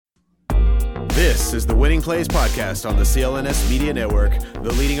This is the Winning Plays Podcast on the CLNS Media Network,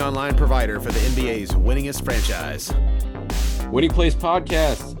 the leading online provider for the NBA's winningest franchise. Winning Plays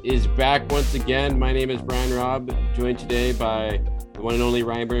Podcast is back once again. My name is Brian Robb, joined today by the one and only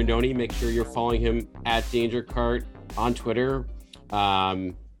Ryan Berendoni. Make sure you're following him at Danger Cart on Twitter.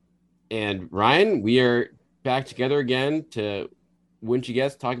 And Ryan, we are back together again to, wouldn't you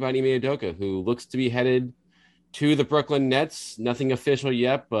guess, talk about Ime Udoka, who looks to be headed to the Brooklyn Nets. Nothing official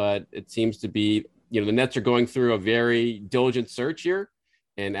yet, but it seems to be, the Nets are going through a very diligent search here.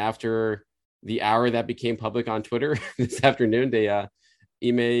 And after the hour that became public on Twitter this afternoon, Ime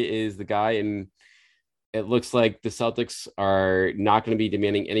is the guy, and it looks like the Celtics are not going to be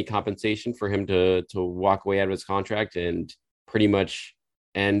demanding any compensation for him to walk away out of his contract and pretty much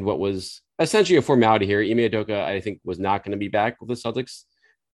end what was essentially a formality here. Ime Udoka, I think, was not going to be back with the Celtics,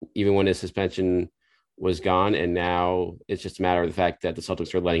 even when his suspension was gone, and now it's just a matter of the fact that the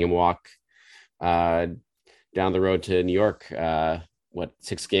Celtics are letting him walk down the road to New York.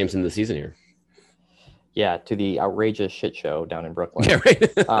 6 games in the season here? Yeah, to the outrageous shit show down in Brooklyn. Yeah, right.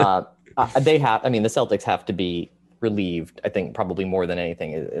 The Celtics have to be relieved. I think probably more than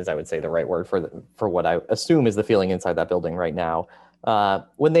anything is I would say the right word for what I assume is the feeling inside that building right now.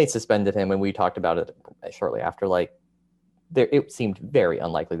 When they suspended him, and we talked about it shortly after, it seemed very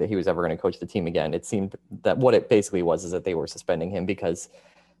unlikely that he was ever going to coach the team again. It seemed that what it basically was is that they were suspending him because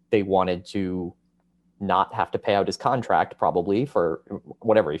they wanted to not have to pay out his contract, probably for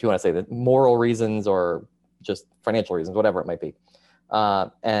whatever, if you want to say that, moral reasons or just financial reasons, whatever it might be.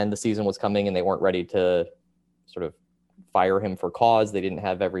 And the season was coming and they weren't ready to sort of fire him for cause. They didn't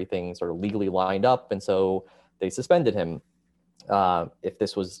have everything sort of legally lined up. And so they suspended him. If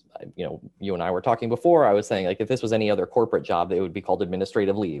this was, you and I were talking before, I was saying, if this was any other corporate job, it would be called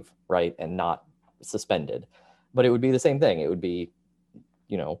administrative leave, right? And not suspended. But it would be the same thing. It would be,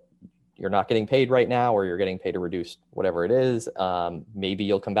 you're not getting paid right now, or you're getting paid a reduced whatever it is. Maybe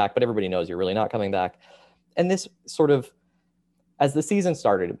you'll come back, but everybody knows you're really not coming back. And this sort of, as the season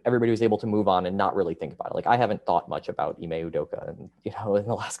started, everybody was able to move on and not really think about it. I haven't thought much about Ime Udoka in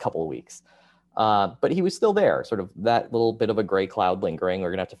the last couple of weeks. But he was still there, sort of that little bit of a gray cloud lingering. We're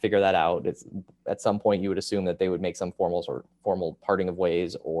going to have to figure that out. It's, at some point, you would assume that they would make some formal parting of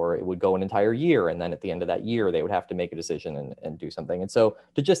ways, or it would go an entire year. And then at the end of that year, they would have to make a decision and do something. And so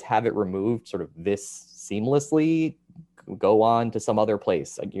to just have it removed sort of this seamlessly, go on to some other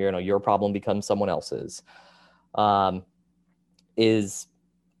place, your problem becomes someone else's,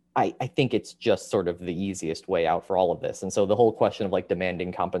 I think it's just sort of the easiest way out for all of this. And so the whole question of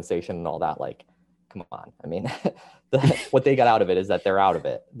demanding compensation and all that, come on. I mean, what they got out of it is that they're out of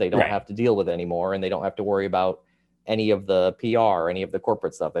it. They don't have to deal with it anymore, and they don't have to worry about any of the PR, any of the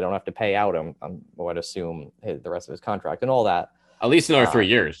corporate stuff. They don't have to pay out him, I would assume, the rest of his contract and all that. At least another 3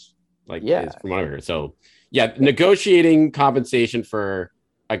 years, from what I heard. So, negotiating compensation for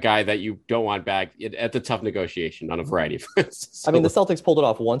a guy that you don't want back at the tough negotiation on a variety of fronts. So, the Celtics pulled it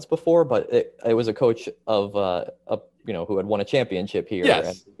off once before, but it was a coach of who had won a championship here,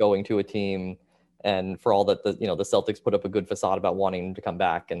 and going to a team, and for all that the Celtics put up a good facade about wanting him to come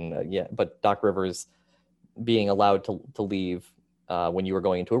back, and but Doc Rivers being allowed to leave when you were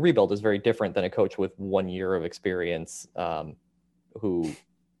going into a rebuild is very different than a coach with 1 year of experience who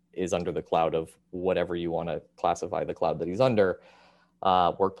is under the cloud of whatever you want to classify the cloud that he's under.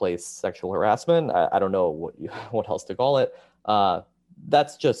 Workplace sexual harassment. I don't know what else to call it.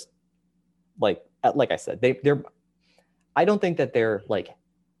 That's just like I said, they're. I don't think that they're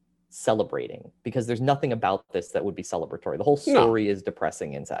celebrating, because there's nothing about this that would be celebratory. The whole story is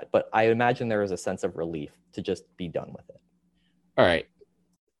depressing inside, but I imagine there is a sense of relief to just be done with it. All right,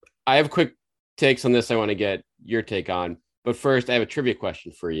 I have quick takes on this. I want to get your take on, but first I have a trivia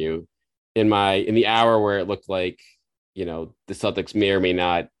question for you. In the hour where it looked like, the Celtics may or may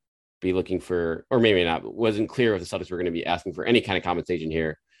not be looking for, or maybe not, wasn't clear if the Celtics were going to be asking for any kind of compensation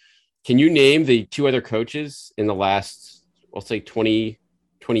here. Can you name the 2 other coaches in the last, I'll say 20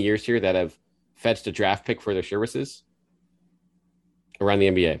 years here that have fetched a draft pick for their services around the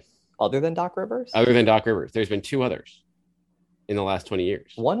NBA? Other than Doc Rivers? Other than Doc Rivers. There's been 2 others in the last 20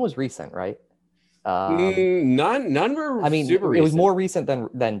 years. One was recent, right? None were. Super recent. It was more recent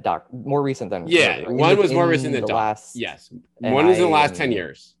than Doc. More recent than one was more recent than Doc. Last. Yes, one was in the last 10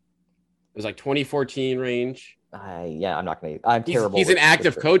 years. It was 2014 range. I'm not gonna. I'm terrible. He's an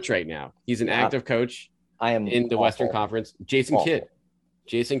active coach right now. He's an active coach. I am in the awful. Western Conference.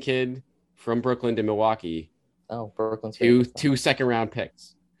 Jason Kidd from Brooklyn to Milwaukee. Oh, Brooklyn's two second round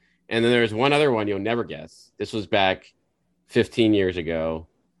picks, and then there's one other one you'll never guess. This was back 15 years ago.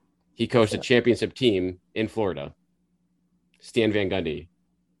 He coached a championship team in Florida. Stan Van Gundy.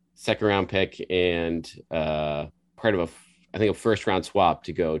 second round pick and part of a first round swap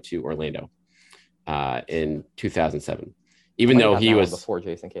to go to Orlando in 2007. Even though he was before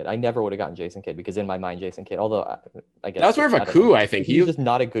Jason Kidd, I never would have gotten Jason Kidd because in my mind, Jason Kidd, although I guess that was more of a coup, I think. He was just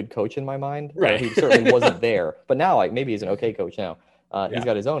not a good coach in my mind. Right. He certainly wasn't there. But now, maybe he's an okay coach now. He's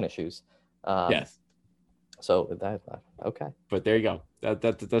got his own issues. Yes. So that okay. But there you go.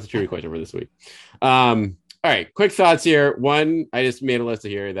 That's a trivia question for this week. All right, quick thoughts here. One, I just made a list of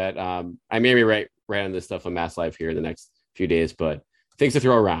here that I may be right on this stuff on Mass Life here in the next few days, but things to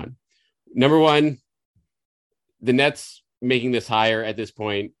throw around. Number one, the Nets making this hire at this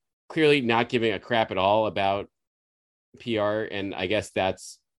point, clearly not giving a crap at all about PR. And I guess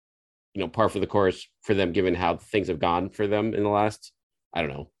that's, par for the course for them, given how things have gone for them in the last, I don't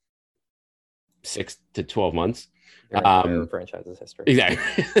know, 6 to 12 months. Franchise's history.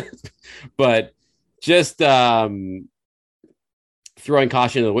 Exactly. But just throwing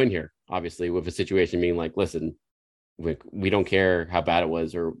caution to the wind here, obviously, with a situation being like, listen, we don't care how bad it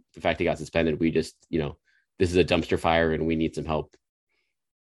was or the fact he got suspended. We just, this is a dumpster fire and we need some help.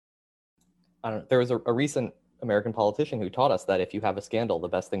 I don't know. There was a recent American politician who taught us that if you have a scandal, the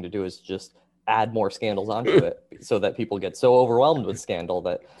best thing to do is just add more scandals onto it so that people get so overwhelmed with scandal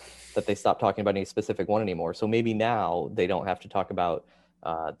that they stop talking about any specific one anymore. So maybe now they don't have to talk about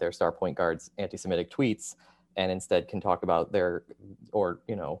their star point guard's anti-Semitic tweets and instead can talk about their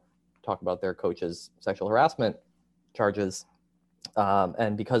coach's sexual harassment charges.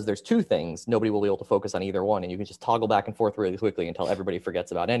 And because there's two things, nobody will be able to focus on either one. And you can just toggle back and forth really quickly until everybody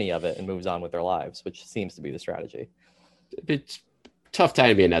forgets about any of it and moves on with their lives, which seems to be the strategy. It's tough time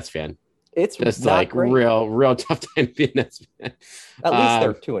to be a Nets fan. It's just like great. real tough time to be a Nets fan. At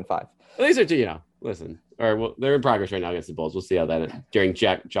least they're 2-5. At least they're 2, listen. Or well, they're in progress right now against the Bulls. We'll see how that during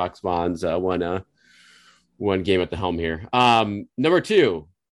Jock Vaughn's one game at the helm here. Number 2,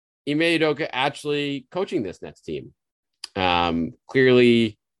 Ime Udoka actually coaching this Nets team.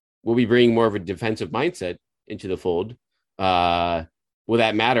 Clearly will be bringing more of a defensive mindset into the fold. Will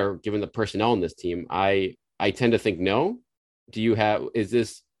that matter given the personnel in this team? I tend to think no.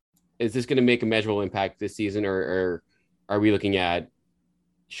 Is this going to make a measurable impact this season, or are we looking at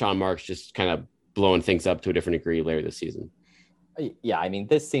Sean Marks just kind of blowing things up to a different degree later this season? Yeah, I mean,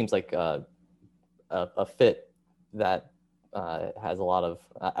 this seems like a fit that has a lot of,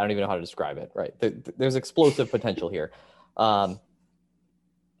 I don't even know how to describe it, right? There's explosive potential here. I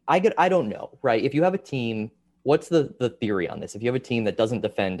don't know, right? If you have a team, what's the theory on this? If you have a team that doesn't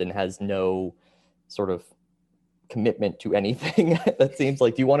defend and has no sort of commitment to anything, that seems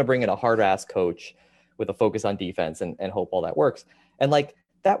like, do you want to bring in a hard ass coach with a focus on defense and hope all that works? And like,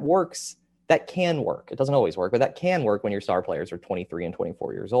 that works, that can work. It doesn't always work, but that can work when your star players are 23 and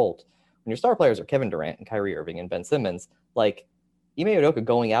 24 years old. When your star players are Kevin Durant and Kyrie Irving and Ben Simmons, like Ime Udoka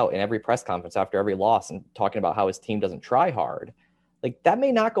going out in every press conference after every loss and talking about how his team doesn't try hard, like that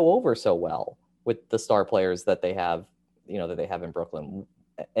may not go over so well with the star players that they have, that they have in Brooklyn.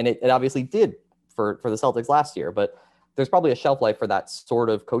 And it obviously did for the Celtics last year, but there's probably a shelf life for that sort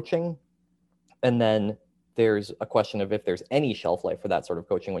of coaching. And then there's a question of if there's any shelf life for that sort of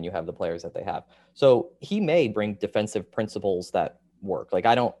coaching when you have the players that they have. So he may bring defensive principles that work. Like,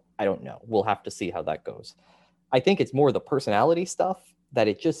 I don't know. We'll have to see how that goes. I think it's more the personality stuff that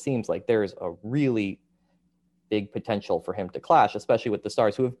it just seems like there's a really big potential for him to clash, especially with the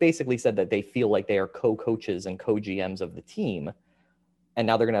stars who have basically said that they feel like they are co-coaches and co-GMs of the team. And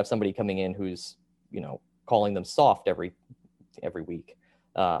now they're going to have somebody coming in who's, calling them soft every week.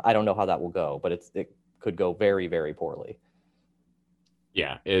 I don't know how that will go, but it could go very, very poorly.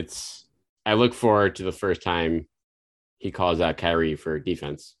 Yeah, I look forward to the first time he calls out Kyrie for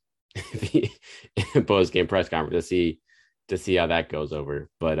defense. Post-game press conference to see how that goes over.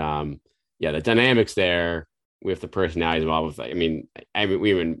 But the dynamics there with the personalities involved. We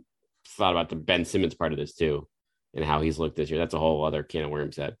even thought about the Ben Simmons part of this too, and how he's looked this year. That's a whole other can of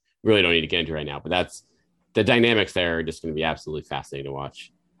worms that really don't need to get into right now. But that's the dynamics there are just going to be absolutely fascinating to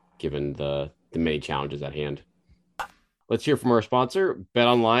watch, given the many challenges at hand. Let's hear from our sponsor,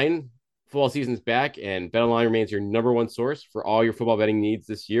 BetOnline. Football season's back, and BetOnline remains your number one source for all your football betting needs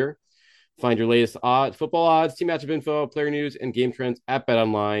this year. Find your latest football odds, team matchup info, player news, and game trends at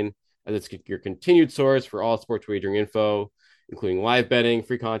BetOnline, as it's your continued source for all sports wagering info, including live betting,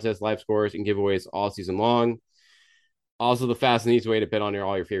 free contests, live scores, and giveaways all season long. Also, the fast and easy way to bet on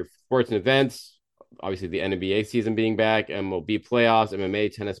all your favorite sports and events. Obviously, the NBA season being back, MLB playoffs,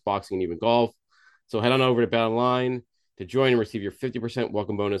 MMA, tennis, boxing, and even golf. So head on over to BetOnline to join and receive your 50%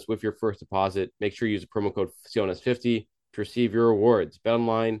 welcome bonus with your first deposit. Make sure you use the promo code CLNS50 to receive your rewards.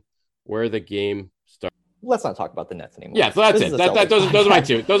 BetOnline, where the game starts. let's not talk about the Nets anymore. Yeah, so that's it. Those are my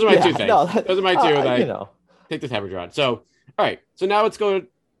two. Those are my two things. No, those are my two. That you know, take this temperature on. So, all right. So now let's go.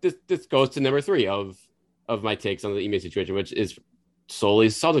 This goes to number 3 of my takes on the Ime situation, which is solely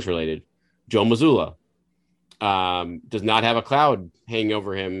Celtics related. Joe Mazzulla does not have a cloud hanging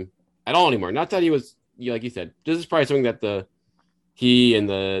over him at all anymore. Not that he was, like you said, this is probably something that he and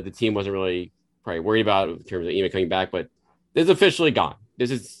the team wasn't really probably worried about in terms of Ime coming back, but this is officially gone.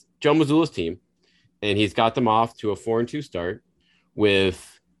 This is Joe Mazzulla's team, and he's got them off to a 4-2 start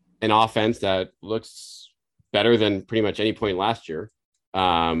with an offense that looks better than pretty much any point last year,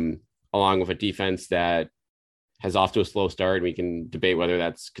 along with a defense that has off to a slow start. We can debate whether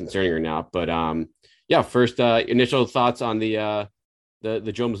that's concerning or not, but yeah. First, initial thoughts on the Joe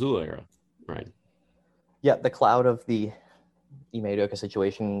Mazzulla era, right? Yeah, the cloud of the Ime Udoka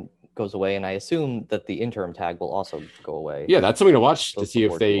situation goes away, and I assume that the interim tag will also go away. Yeah, that's something to watch to see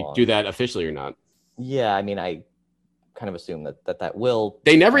if they do that officially or not. Yeah, I mean, I kind of assume that will.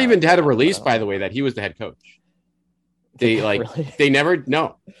 They never even had a release, by the way, that he was the head coach. They really? They never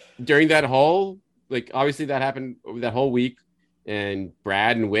during that whole, like, obviously that happened over that whole week, and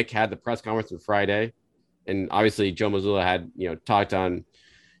Brad and Wick had the press conference on Friday, and obviously Joe Mazzulla had talked on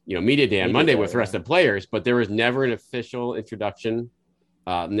media day on Monday with the rest of the players, but there was never an official introduction,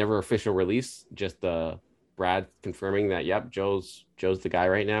 never official release, just Brad confirming that Joe's the guy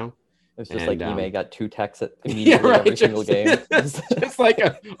right now. It's just like Ime got 2 texts immediately every single game. Just like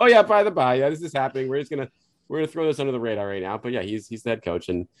oh yeah, by the by, this is happening. We're gonna throw this under the radar right now. But yeah, he's the head coach,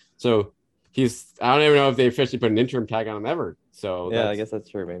 and so I don't even know if they officially put an interim tag on him ever. So yeah, I guess that's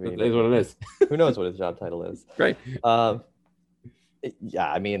true. Maybe that is what it is. Who knows what his job title is? Right.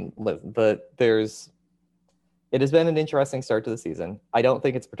 Yeah, I mean, but it has been an interesting start to the season. I don't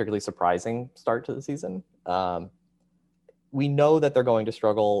think it's a particularly surprising start to the season. We know that they're going to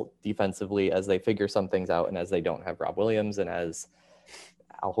struggle defensively as they figure some things out, and as they don't have Rob Williams, and as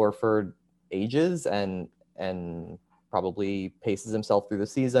Al Horford ages and probably paces himself through the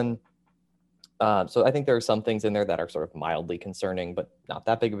season. So I think there are some things in there that are sort of mildly concerning, but not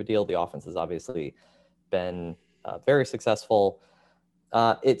that big of a deal. The offense has obviously been very successful.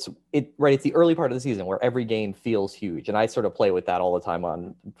 It's the early part of the season where every game feels huge, and I sort of play with that all the time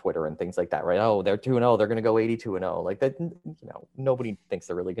on Twitter and things like that, right? Oh, they're 2-0, they're going to go 82-0, like that. Nobody thinks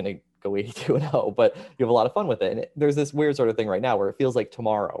they're really going to go 82-0, but you have a lot of fun with it. And there's this weird sort of thing right now where it feels like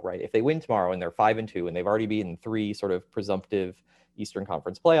tomorrow, right? If they win tomorrow and they're 5-2 and they've already beaten 3 sort of presumptive Eastern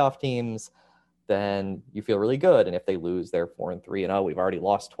Conference playoff teams, then you feel really good. And if they lose, they're 4-3, and we've already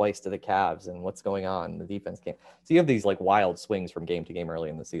lost twice to the Cavs, and what's going on in the defense game. So you have these like wild swings from game to game early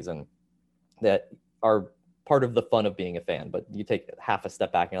in the season that are part of the fun of being a fan. But you take half a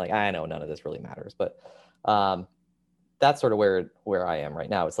step back and you're like, I know none of this really matters. But that's sort of where I am right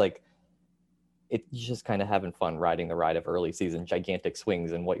now. It's like you're just kind of having fun riding the ride of early season gigantic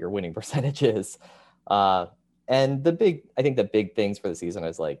swings and what your winning percentage is. And the big things for the season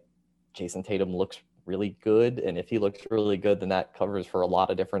is like, Jason Tatum looks really good, and if he looks really good, then that covers for a lot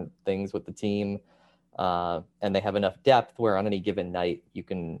of different things with the team. And they have enough depth where on any given night you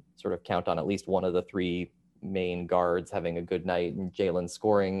can sort of count on at least one of the 3 main guards having a good night, and Jalen's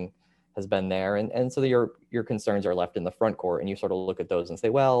scoring has been there, and so your concerns are left in the front court, and you sort of look at those and say,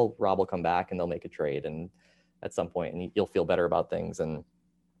 well, Rob will come back and they'll make a trade, and at some point, and you'll feel better about things, and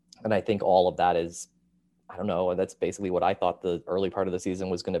I think all of that is, I don't know, that's basically what I thought the early part of the season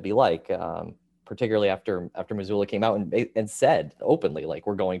was going to be like, particularly after Mazzulla came out and said openly, like,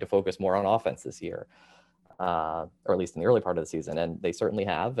 we're going to focus more on offense this year, or at least in the early part of the season. And they certainly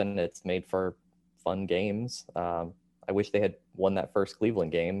have, and it's made for fun games. I wish they had won that first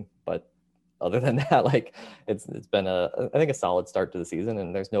Cleveland game, but other than that, like, it's been I think a solid start to the season,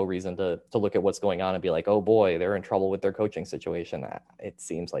 and there's no reason to look at what's going on and be like, oh boy, they're in trouble with their coaching situation. It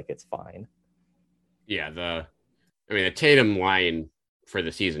seems like it's fine. Yeah, the Tatum line for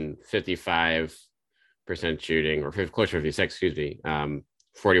the season, 55% shooting, or close to 56,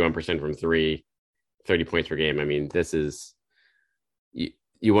 41% from 3, 30 points per game. I mean, this is,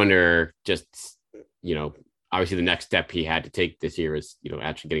 you wonder just, obviously the next step he had to take this year is,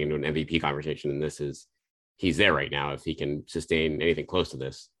 actually getting into an MVP conversation. And he's there right now if he can sustain anything close to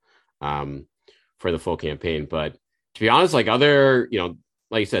this for the full campaign. But to be honest, like other,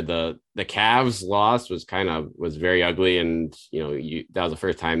 like you said, the Cavs loss was very ugly, and that was the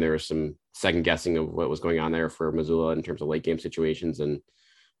first time there was some second guessing of what was going on there for Mazzulla in terms of late game situations and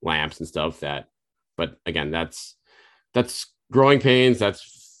lamps and stuff. But again, that's growing pains.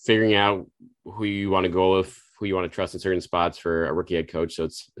 That's figuring out who you want to go with, who you want to trust in certain spots for a rookie head coach. So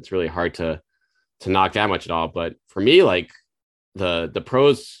it's really hard to knock that much at all. But for me, like the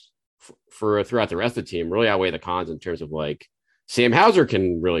pros for throughout the rest of the team really outweigh the cons in terms of like Sam Hauser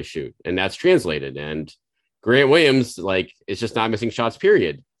can really shoot, and that's translated. And Grant Williams, like, is just not missing shots,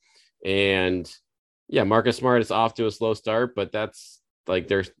 period. And yeah, Marcus Smart is off to a slow start, but that's like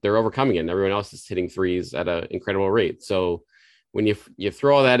they're overcoming it, and everyone else is hitting threes at an incredible rate. So when you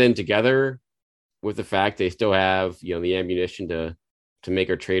throw all that in together with the fact they still have, you know, the ammunition to make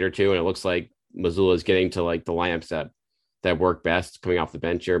a trade or two, and it looks like Mazzulla is getting to like the lineups that work best coming off the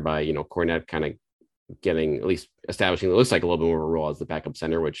bench here by, you know, Cornette kind of getting, at least establishing, it looks like a little bit more of a role as the backup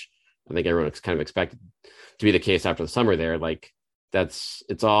center, which I think everyone kind of expected to be the case after the summer there. Like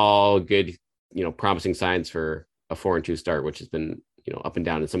it's all good, you know, promising signs for a 4-2 start, which has been, you know, up and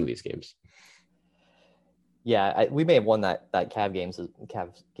down in some of these games. Yeah, we may have won that Cavs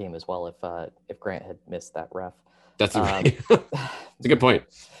game as well if Grant had missed that ref. That's right. It's a good point.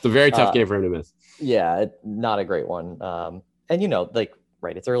 It's a very tough game for him to miss. Yeah, not a great one. And you know, like,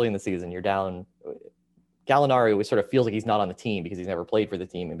 right, it's early in the season. You're down. Gallinari always sort of feels like he's not on the team because he's never played for the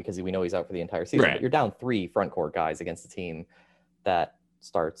team and because we know he's out for the entire season. Right. But you're down 3 front court guys against a team that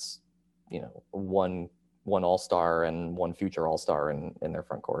starts, you know, one all-star and one future all-star in their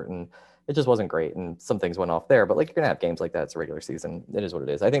front court. And it just wasn't great. And some things went off there, but like, you're going to have games like that. It's a regular season. It is what it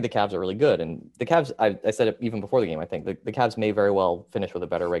is. I think the Cavs are really good. And the Cavs, I said it even before the game, I think the Cavs may very well finish with a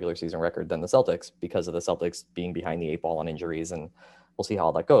better regular season record than the Celtics because of the Celtics being behind the 8 ball on injuries. And we'll see how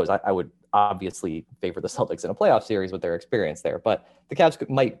all that goes. I would obviously favor the Celtics in a playoff series with their experience there, but the Cavs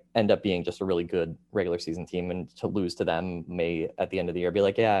might end up being just a really good regular season team, and to lose to them may at the end of the year be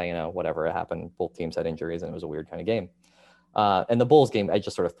like, yeah, you know, whatever, it happened. Both teams had injuries and it was a weird kind of game. And the Bulls game, I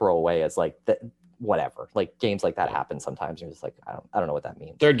just sort of throw away as like whatever. Like, games like that happen sometimes. You're just like, I don't know what that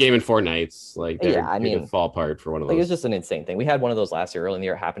means. Third game in 4 nights, like, yeah, I mean, fall apart for one of those. Like, it was just an insane thing. We had one of those last year early in the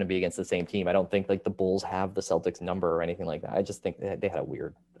year. It happened to be against the same team. I don't think like the Bulls have the Celtics number or anything like that. I just think they had a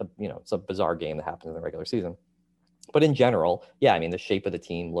weird, you know, it's a bizarre game that happens in the regular season. But in general, yeah, I mean, the shape of the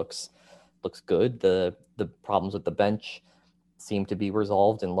team looks good. The problems with the bench seem to be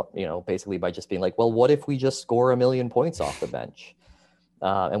resolved, and, you know, basically by just being like, well, what if we just score 1 million points off the bench?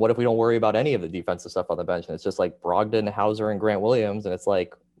 And what if we don't worry about any of the defensive stuff on the bench? And it's just like Brogdon, Hauser, and Grant Williams. And it's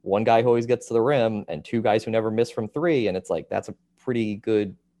like one guy who always gets to the rim and 2 guys who never miss from 3. And it's like, that's a pretty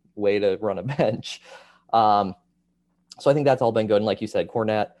good way to run a bench. So I think that's all been good. And like you said,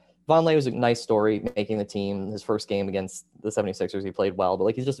 Cornette, Vonleh was a nice story making the team. His first game against the 76ers, he played well, but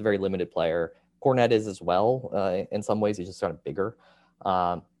like, he's just a very limited player. Cornette is as well. In some ways, he's just kind of bigger.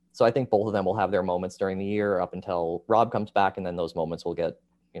 So I think both of them will have their moments during the year up until Rob comes back, and then those moments will get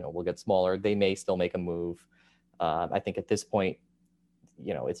smaller. They may still make a move. I think at this point,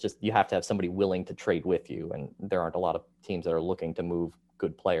 you know, it's just, you have to have somebody willing to trade with you, and there aren't a lot of teams that are looking to move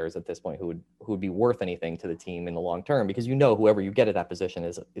good players at this point who would be worth anything to the team in the long term, because you know whoever you get at that position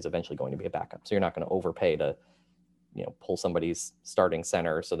is eventually going to be a backup. So you're not going to overpay to, you know, pull somebody's starting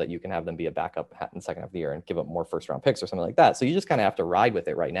center so that you can have them be a backup in the second half of the year and give up more first round picks or something like that. So you just kind of have to ride with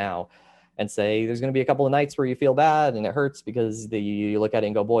it right now and say, there's going to be a couple of nights where you feel bad and it hurts because you look at it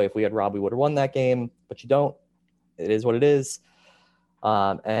and go, boy, if we had Rob, we would have won that game, but you don't. It is what it is.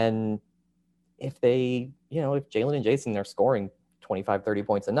 And if they, you know, if Jalen and Jason are scoring 25, 30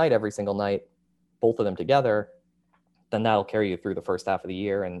 points a night every single night, both of them together, then that'll carry you through the first half of the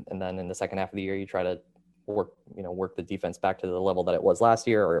year. And then in the second half of the year, you try to work the defense back to the level that it was last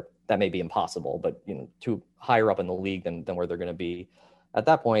year, or that may be impossible, but, you know, too higher up in the league than where they're going to be at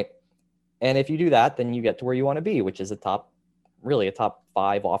that point. And if you do that, then you get to where you want to be, which is a top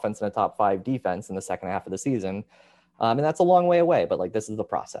 5 offense and a top 5 defense in the second half of the season. And that's a long way away, but like, this is the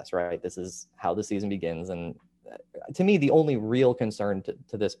process, right? This is how the season begins. And to me, the only real concern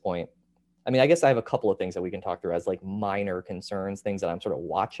to this point, I mean, I guess I have a couple of things that we can talk through as like minor concerns, things that I'm sort of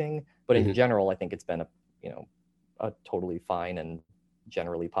watching, but in general, I think it's been a totally fine and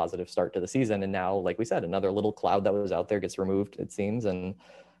generally positive start to the season. And now, like we said, another little cloud that was out there gets removed, it seems, and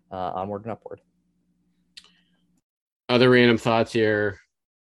onward and upward. Other random thoughts here.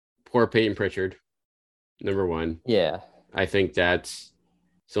 Poor Peyton Pritchard, number one. Yeah. I think he's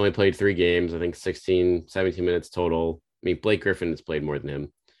only played 3 games. I think 16, 17 minutes total. I mean, Blake Griffin has played more than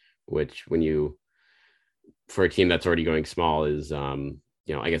him, which for a team that's already going small is, I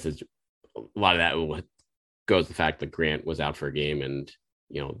guess it's a lot of that goes to the fact that Grant was out for a game and,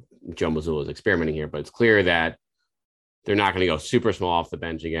 you know, Joe Mazzulla is experimenting here, but it's clear that they're not going to go super small off the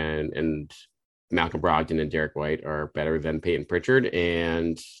bench again. And Malcolm Brogdon and Derek White are better than Peyton Pritchard.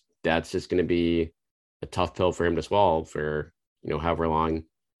 And that's just going to be a tough pill for him to swallow for, you know, however long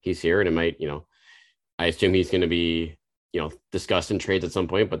he's here. And it might, you know, I assume he's going to be, you know, discussed in trades at some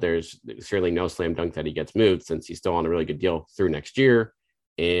point, but there's certainly no slam dunk that he gets moved since he's still on a really good deal through next year.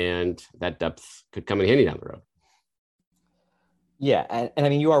 and that depth could come in handy down the road. Yeah, and I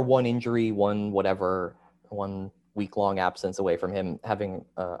mean, you are one injury, one week-long absence away from him having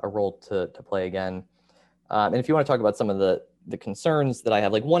a role to play again. And if you want to talk about some of the concerns that I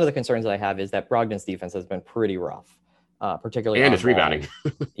have, like one of the concerns that I have is that Brogdon's defense has been pretty rough, particularly and on it's rebounding.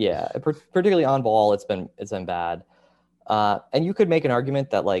 Yeah, particularly on ball, it's been bad. And you could make an argument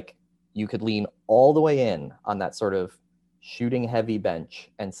that like you could lean all the way in on that sort of shooting heavy bench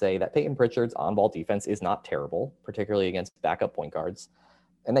and say that Peyton Pritchard's on-ball defense is not terrible, particularly against backup point guards.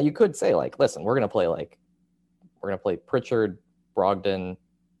 And that you could say like, listen, we're going to play Pritchard, Brogdon,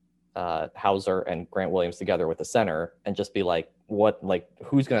 Hauser, and Grant Williams together with the center and just be like,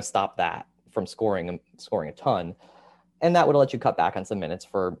 who's going to stop that from scoring a ton? And that would let you cut back on some minutes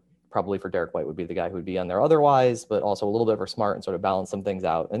probably for Derek White would be the guy who would be on there otherwise, but also a little bit for Smart and sort of balance some things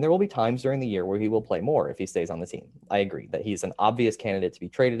out. And there will be times during the year where he will play more if he stays on the team. I agree that he's an obvious candidate to be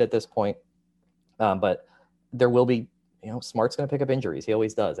traded at this point. But there will be, Smart's going to pick up injuries. He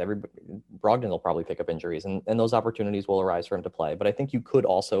always does. Brogdon will probably pick up injuries and those opportunities will arise for him to play. But I think you could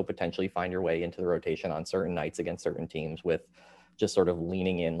also potentially find your way into the rotation on certain nights against certain teams with just sort of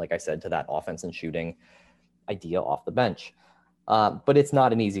leaning in, like I said, to that offense and shooting idea off the bench. But it's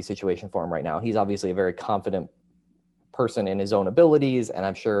not an easy situation for him right now. He's obviously a very confident person in his own abilities. And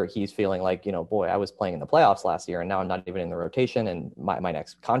I'm sure he's feeling like, boy, I was playing in the playoffs last year and now I'm not even in the rotation. And my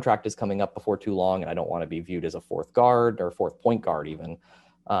next contract is coming up before too long. And I don't want to be viewed as a fourth guard or fourth point guard, even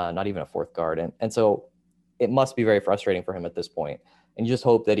not even a fourth guard. And so it must be very frustrating for him at this point. And you just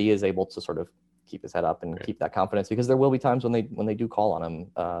hope that he is able to sort of keep his head up and keep that confidence, because there will be times when they do call on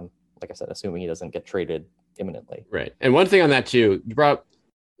him. Like I said, assuming he doesn't get traded imminently. Right. And one thing on that too, you brought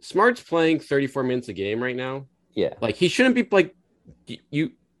Smart's playing 34 minutes a game right now. Yeah. Like he shouldn't be like,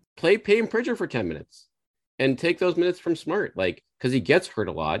 you play Peyton Pritchard for 10 minutes and take those minutes from Smart, like, because he gets hurt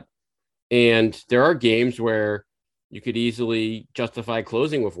a lot. And there are games where you could easily justify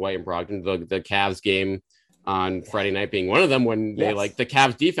closing with White and Brogdon, the Cavs game on Friday night being one of them, when they the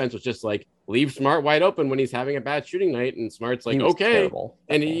Cavs defense was just like, leave Smart wide open when he's having a bad shooting night. And Smart's like, okay.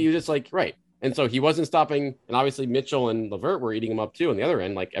 And he was just like, right. And so he wasn't stopping. And obviously Mitchell and LeVert were eating him up too on the other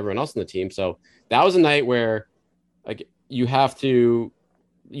end, like everyone else on the team. So that was a night where like you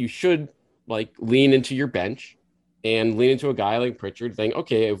should like lean into your bench and lean into a guy like Pritchard saying,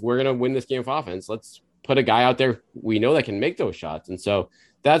 okay, if we're going to win this game of offense, let's put a guy out there we know that can make those shots. And so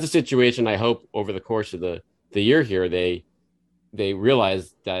that's a situation I hope over the course of the year here, they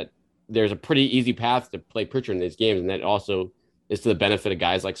realize that there's a pretty easy path to play Pritchard in these games. And that also is to the benefit of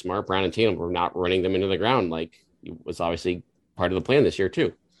guys like Smart, Brown, and Tatum. We're not running them into the ground. Like it was obviously part of the plan this year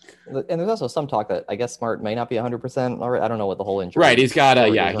too. And there's also some talk that I guess Smart may not be 100%. Or I don't know what the whole injury. Right. He's got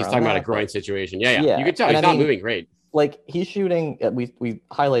he's talking about a groin situation. Yeah. You can tell he's not moving great. Like he's shooting, we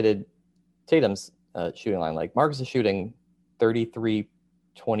highlighted Tatum's shooting line. Like Marcus is shooting 33,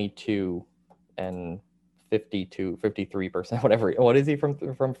 22 and 53%, whatever. What is he from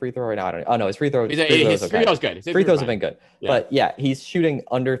free throw right now? I don't know. Oh no, his free throws. His free throws good. Free throws have been good, but yeah, he's shooting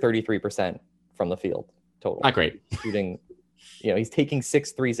under 33% from the field total. Not great. Shooting, he's taking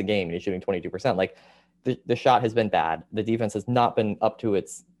 6 threes a game and he's shooting 22%. Like the shot has been bad. The defense has not been up to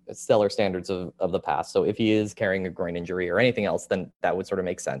its stellar standards of the past. So if he is carrying a groin injury or anything else, then that would sort of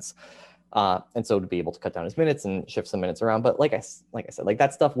make sense. And so to be able to cut down his minutes and shift some minutes around. But like I said, like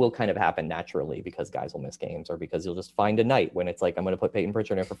that stuff will kind of happen naturally because guys will miss games, or because you'll just find a night when it's like, I'm going to put Peyton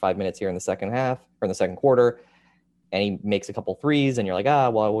Pritchard in for 5 minutes here in the second half or in the second quarter, and he makes a couple threes and you're like,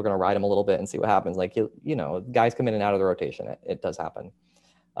 well, we're going to ride him a little bit and see what happens. Like, guys come in and out of the rotation. It does happen.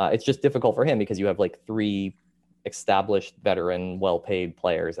 It's just difficult for him because you have like 3 established veteran, well-paid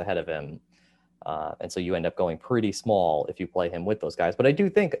players ahead of him. And so you end up going pretty small if you play him with those guys. But I do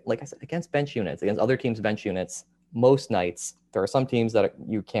think, like I said, against other teams' bench units, most nights, there are some teams that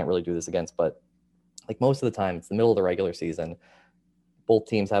you can't really do this against, but like most of the time, it's the middle of the regular season. Both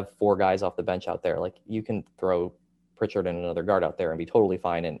teams have 4 guys off the bench out there. Like you can throw Pritchard and another guard out there and be totally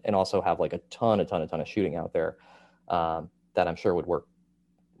fine, and also have like a ton of shooting out there that I'm sure would work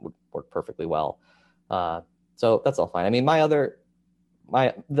perfectly well. So that's all fine. I mean,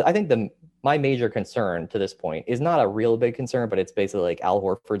 I think my major concern to this point is not a real big concern, but it's basically like Al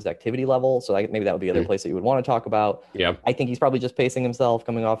Horford's activity level. So maybe that would be the other place that you would want to talk about. Yeah. I think he's probably just pacing himself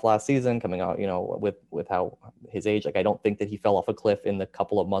coming off last season, coming out, with how his age. Like, I don't think that he fell off a cliff in the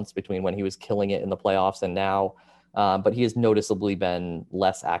couple of months between when he was killing it in the playoffs and now. But he has noticeably been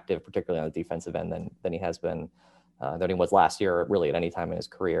less active, particularly on the defensive end than he has been, than he was last year, really at any time in his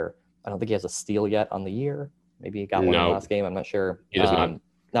career. I don't think he has a steal yet on the year. Maybe he got one in the last game. I'm not sure. He does not.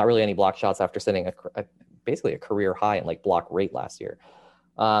 Not really any block shots after setting basically a career high in like block rate last year.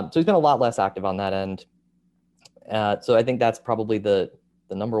 So he's been a lot less active on that end. So I think that's probably the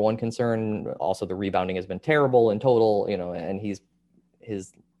number one concern. Also, the rebounding has been terrible in total, and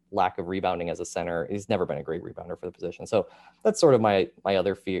his lack of rebounding as a center. He's never been a great rebounder for the position. So that's sort of my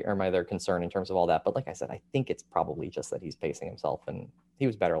other fear, or my other concern in terms of all that. But like I said, I think it's probably just that he's pacing himself, and he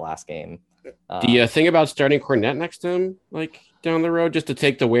was better last game. Do you think about starting Cornette next to him, like down the road, just to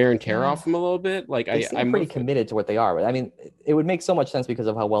take the wear and tear off him a little bit? Like I'm pretty committed to what they are. But I mean, it would make so much sense because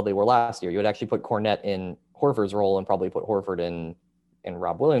of how well they were last year. You would actually put Cornette in Horford's role and probably put Horford in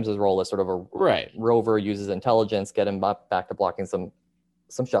Rob Williams' role as sort of a rover, uses intelligence, get him back to blocking some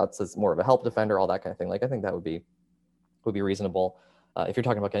shots as more of a help defender, all that kind of thing. Like, I think that would be reasonable. If you're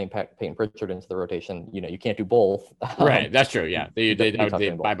talking about getting Peyton Pritchard into the rotation, you can't do both. Right. That's true. Yeah. They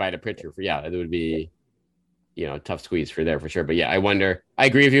bye to Pritchard for, it would be, tough squeeze for sure. But yeah, I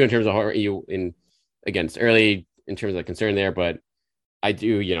agree with you in terms of you early in terms of concern there, but I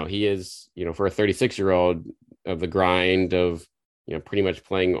do, he is, for a 36-year-old of the grind of, pretty much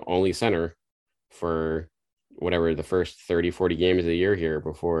playing only center for whatever the first 30, 40 games of the year here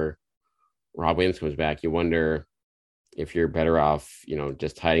before Rob Williams comes back. You wonder if you're better off,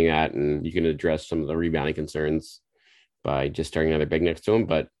 just hiding that, and you can address some of the rebounding concerns by just starting another big next to him.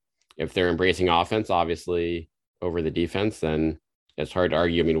 But if they're embracing offense, obviously, over the defense, then it's hard to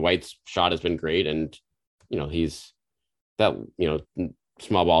argue. I mean, White's shot has been great, and, he's that,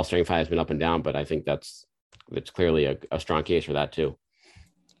 small ball strength has been up and down, but I think that's clearly a strong case for that too.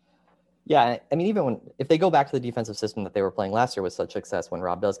 Yeah, I mean, even if they go back to the defensive system that they were playing last year with such success, when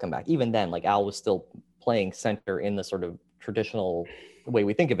Rob does come back, even then, like, Al was still playing center in the sort of traditional way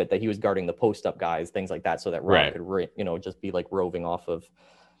we think of it, that he was guarding the post up guys, things like that, so that Rob could, just be like roving off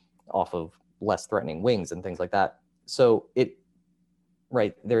of less threatening wings and things like that. So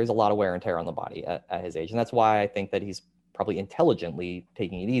there is a lot of wear and tear on the body at his age, and that's why I think that he's probably intelligently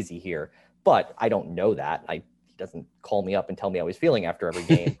taking it easy here. But I don't know that. He doesn't call me up and tell me how he's feeling after every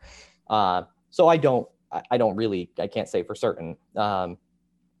game. So I can't say for certain.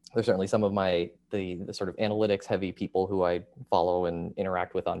 There's certainly some of the sort of analytics heavy people who I follow and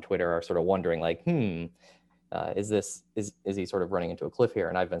interact with on Twitter are sort of wondering, like, is he sort of running into a cliff here?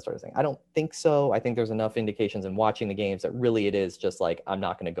 And I've been sort of saying, I don't think so. I think there's enough indications in watching the games that really it is just like, I'm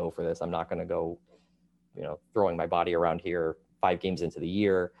not going to go for this. I'm not going to go, throwing my body around here 5 games into the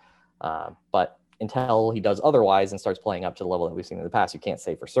year. But until he does otherwise and starts playing up to the level that we've seen in the past, you can't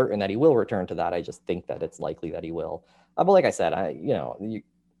say for certain that he will return to that. I just think that it's likely that he will. But like I said,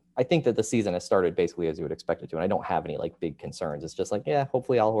 I think that the season has started basically as you would expect it to, and I don't have any like big concerns. It's just like, yeah,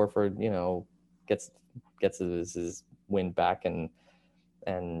 hopefully Al Horford, gets his wind back, and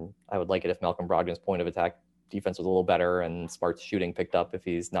I would like it if Malcolm Brogdon's point of attack defense was a little better and Smart's shooting picked up if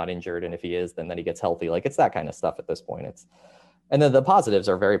he's not injured, and if he is, then he gets healthy. Like, it's that kind of stuff at this point. And then the positives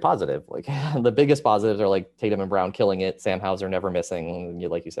are very positive. Like, the biggest positives are like Tatum and Brown killing it, Sam Hauser never missing.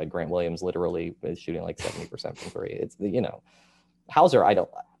 Like you said, Grant Williams literally is shooting like 70% from three. It's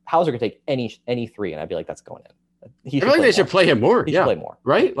Hauser could take any three, and I'd be like, that's going in. I feel like they should play him more. He should play more,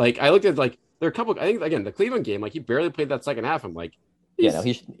 right? Like, I looked at there are a couple. I think again the Cleveland game, like, he barely played that second half. I'm like, he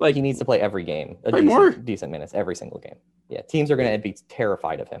needs to play every game, decent minutes every single game. Yeah, teams are going to be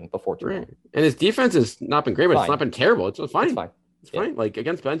terrified of him before too long. And his defense has not been great, but it's not been terrible. It's fine. It's fine. Like,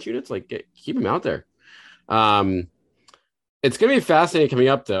 against bench units, like, keep him out there. It's going to be fascinating coming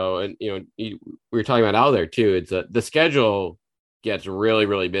up, though. And, we were talking about Al there, too. It's the schedule gets really,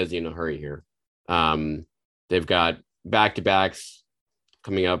 really busy in a hurry here. They've got back-to-backs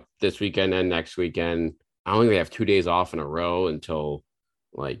coming up this weekend and next weekend. I don't think they have 2 days off in a row until,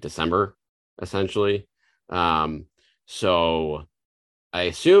 like, December, essentially. So I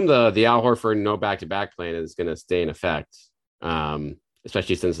assume the Al Horford no back-to-back plan is going to stay in effect,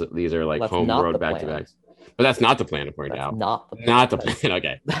 especially since these are like home road back-to-backs. But that's not the plan, according to Al. Not the plan.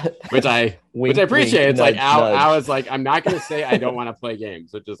 Okay, which I appreciate. It's like Al was like, I'm not going to say I don't want to play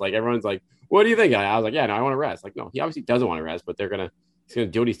games. It's just like everyone's like, what do you think? I was like, yeah, no, I want to rest. Like, no, he obviously doesn't want to rest, but he's going to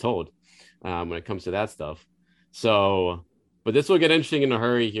do what he's told when it comes to that stuff. So, but this will get interesting in a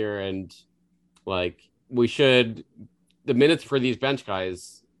hurry here, and like the minutes for these bench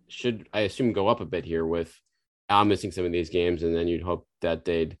guys should, I assume, go up a bit here with Al missing some of these games, and then you'd hope that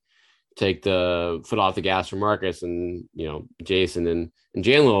they'd take the foot off the gas for Marcus and Jason and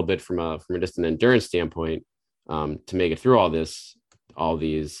Jalen a little bit from a just an endurance standpoint to make it through all these.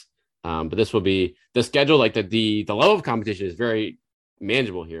 But this will be the schedule. Like the level of competition is very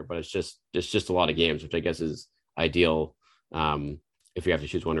manageable here, but it's just a lot of games, which I guess is ideal if you have to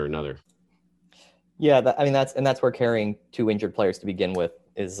choose one or another. Yeah, that's where carrying 2 injured players to begin with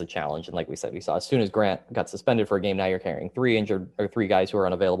is a challenge. And like we said, we saw as soon as Grant got suspended for a game, now you're carrying three guys who are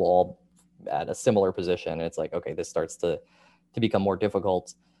unavailable all at a similar position. And it's like, okay, this starts to become more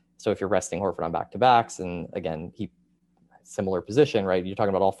difficult. So if you're resting Horford on back-to-backs, and again, similar position, right? You're talking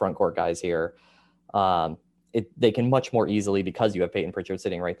about all front court guys here. They can much more easily, because you have Peyton Pritchard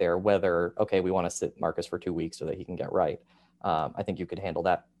sitting right there, whether, okay, we want to sit Marcus for 2 weeks so that he can get right. I think you could handle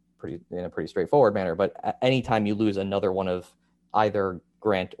that in a pretty straightforward manner. But anytime you lose another one of either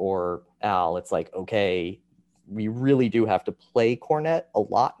Grant or Al, it's like, okay, we really do have to play Cornet a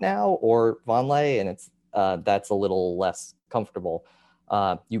lot now, or Vonleh, and it's that's a little less comfortable.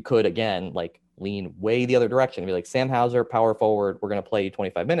 You could, again, like lean way the other direction and be like, Sam Hauser, power forward, we're going to play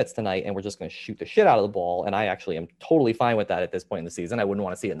 25 minutes tonight, and we're just going to shoot the shit out of the ball. And I actually am totally fine with that at this point in the season. I wouldn't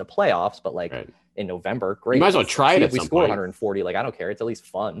want to see it in the playoffs, but like in November, great. You might as well try it. If we score 140, like, I don't care. It's at least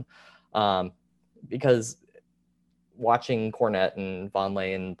fun. Because watching Cornet and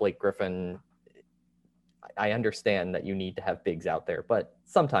Vonleh and Blake Griffin, I understand that you need to have bigs out there, but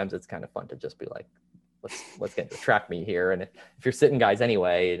sometimes it's kind of fun to just be like, let's get into the track meet here. And if you're sitting guys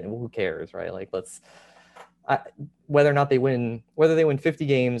anyway, who cares, right? Like, whether they win 50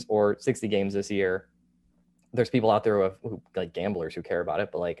 games or 60 games this year, there's people out there who like gamblers who care about it.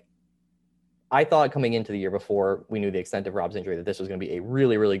 But like, I thought coming into the year, before we knew the extent of Rob's injury, that this was going to be a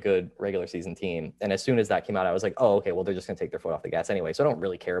really, really good regular season team. And as soon as that came out, I was like, oh, okay, well, they're just going to take their foot off the gas anyway. So I don't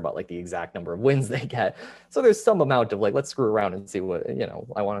really care about like the exact number of wins they get. So there's some amount of like, let's screw around and see what,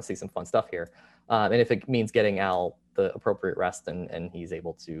 I want to see some fun stuff here. And if it means getting Al the appropriate rest and he's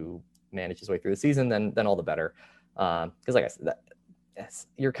able to manage his way through the season, then all the better. Because like I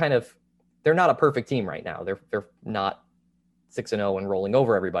said, they're not a perfect team right now. They're not 6-0 and rolling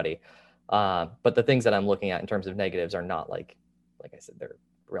over everybody. But the things that I'm looking at in terms of negatives are not like I said, they're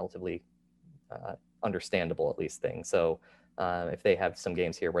relatively understandable, at least, things. So if they have some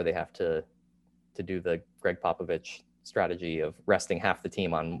games here where they have to do the Greg Popovich strategy of resting half the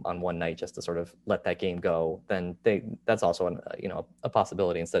team on one night just to sort of let that game go, then that's also a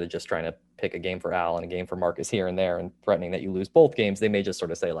possibility. Instead of just trying to pick a game for Al and a game for Marcus here and there and threatening that you lose both games, they may just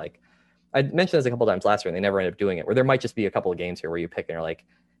sort of say, like, I mentioned this a couple times last year and they never ended up doing it, where there might just be a couple of games here where you pick and you're like,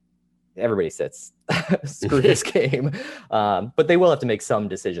 everybody sits, screw this game. But they will have to make some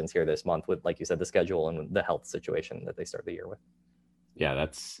decisions here this month with, like you said, the schedule and the health situation that they start the year with. Yeah,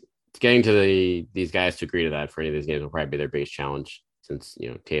 it's getting to these guys to agree to that for any of these games will probably be their biggest challenge, since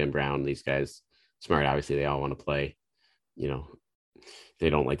Tatum, Brown, these guys, Smart, obviously they all want to play. They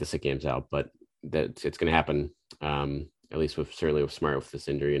don't like to sit games out, but that it's going to happen. At least certainly with Smart with this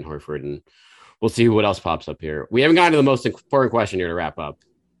injury and Horford, and we'll see what else pops up here. We haven't gotten to the most important question here to wrap up.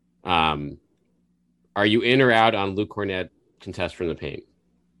 Are you in or out on Luke Cornet contest from the paint?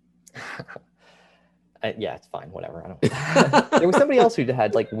 Yeah, it's fine. Whatever. I don't. There was somebody else who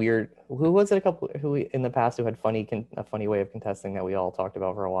had like weird. Who was it? Who in the past who had a funny way of contesting that we all talked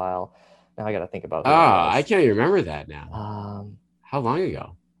about for a while. Now I got to think about. I can't even remember that now. How long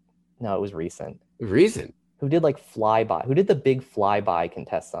ago? No, it was recent. Recent. Who did like flyby? Who did the big flyby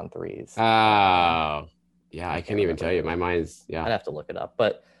contests on threes? Oh, yeah. I can't even tell you. My mind's I'd have to look it up,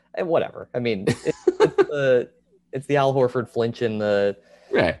 but whatever. I mean, it's the Al Horford flinch in the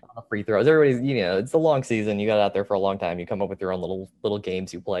free throws. Everybody's, it's a long season. You got out there for a long time. You come up with your own little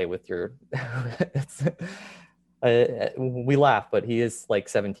games you play with your. We laugh, but he is like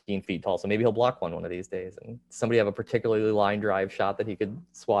 17 feet tall, so maybe he'll block one of these days. And somebody have a particularly line drive shot that he could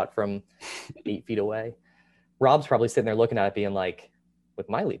swat from 8 feet away. Rob's probably sitting there looking at it, being like, with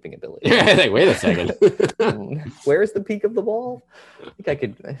my leaping ability. Yeah, like, wait a second. Where's the peak of the ball? I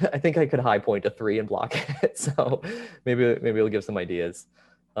think I could high point a three and block it. So maybe we'll give some ideas.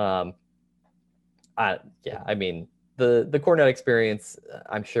 I mean, the Cornet experience,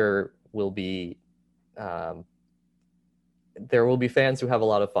 I'm sure will be. There will be fans who have a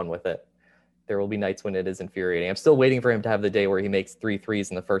lot of fun with it. There will be nights when it is infuriating. I'm still waiting for him to have the day where he makes 3 threes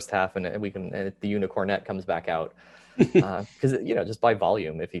in the first half, and the unicornet comes back out. Because just by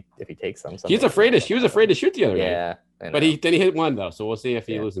volume, if he takes them, he was afraid to shoot the other night. Yeah, but he hit one though, so we'll see if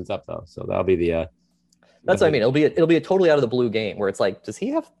he loosens up though. So that'll be the. That's what I mean. It'll be a totally out of the blue game where it's like, does he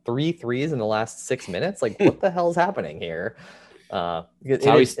have 3 threes in the last 6 minutes? Like, what the hell's happening here? It'll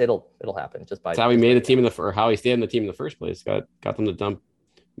happen just by. That's how he made the team or how he stayed in the team in the first place. Got them to dump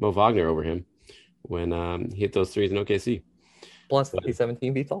Mo Wagner over him when he hit those threes in OKC. Plus, he's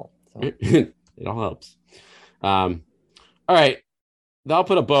 17 feet tall. So. It all helps. All right. I'll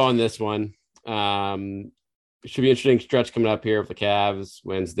put a bow on this one. Should be an interesting stretch coming up here with the Cavs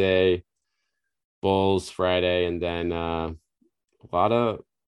Wednesday, Bulls Friday, and then a lot of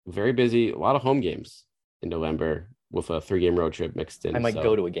home games in November. with a 3-game road trip mixed in. I might so.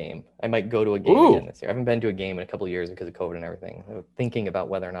 go to a game. I might go to a game Ooh. again this year. I haven't been to a game in a couple of years because of COVID and everything. I'm thinking about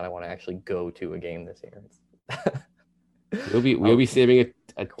whether or not I want to actually go to a game this year. We'll be saving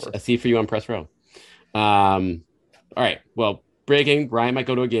a seat for you on press row. All right. Well, breaking. Ryan might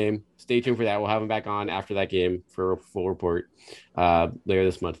go to a game. Stay tuned for that. We'll have him back on after that game for a full report later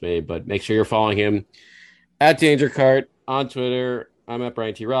this month, maybe. But make sure you're following him at Danger Cart on Twitter. I'm at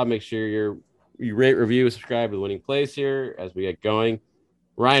Brian T. Rob. Make sure you rate, review, subscribe to the Winning Place here as we get going.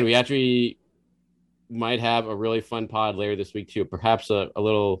 Ryan, we actually might have a really fun pod later this week too. Perhaps a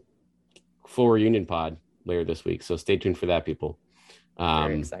little full reunion pod later this week. So stay tuned for that, people.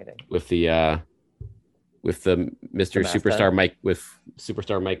 Very exciting. With the Mr.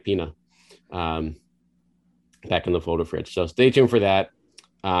 Superstar Mike Pina back in the photo fridge. So stay tuned for that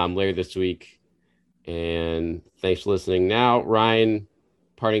later this week. And thanks for listening. Now, Ryan,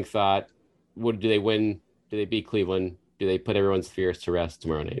 parting thought. What do they win? Do they beat Cleveland? Do they put everyone's fears to rest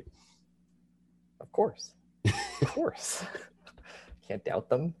tomorrow night? Of course. Of course. Can't doubt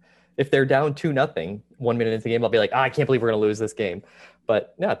them. If they're down 2-0, 1 minute into the game, I'll be like, I can't believe we're going to lose this game.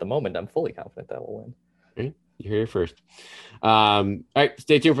 But no, at the moment, I'm fully confident that we'll win. Right. You hear it first. All right.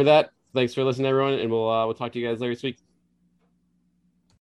 Stay tuned for that. Thanks for listening, everyone. And we'll talk to you guys later this week.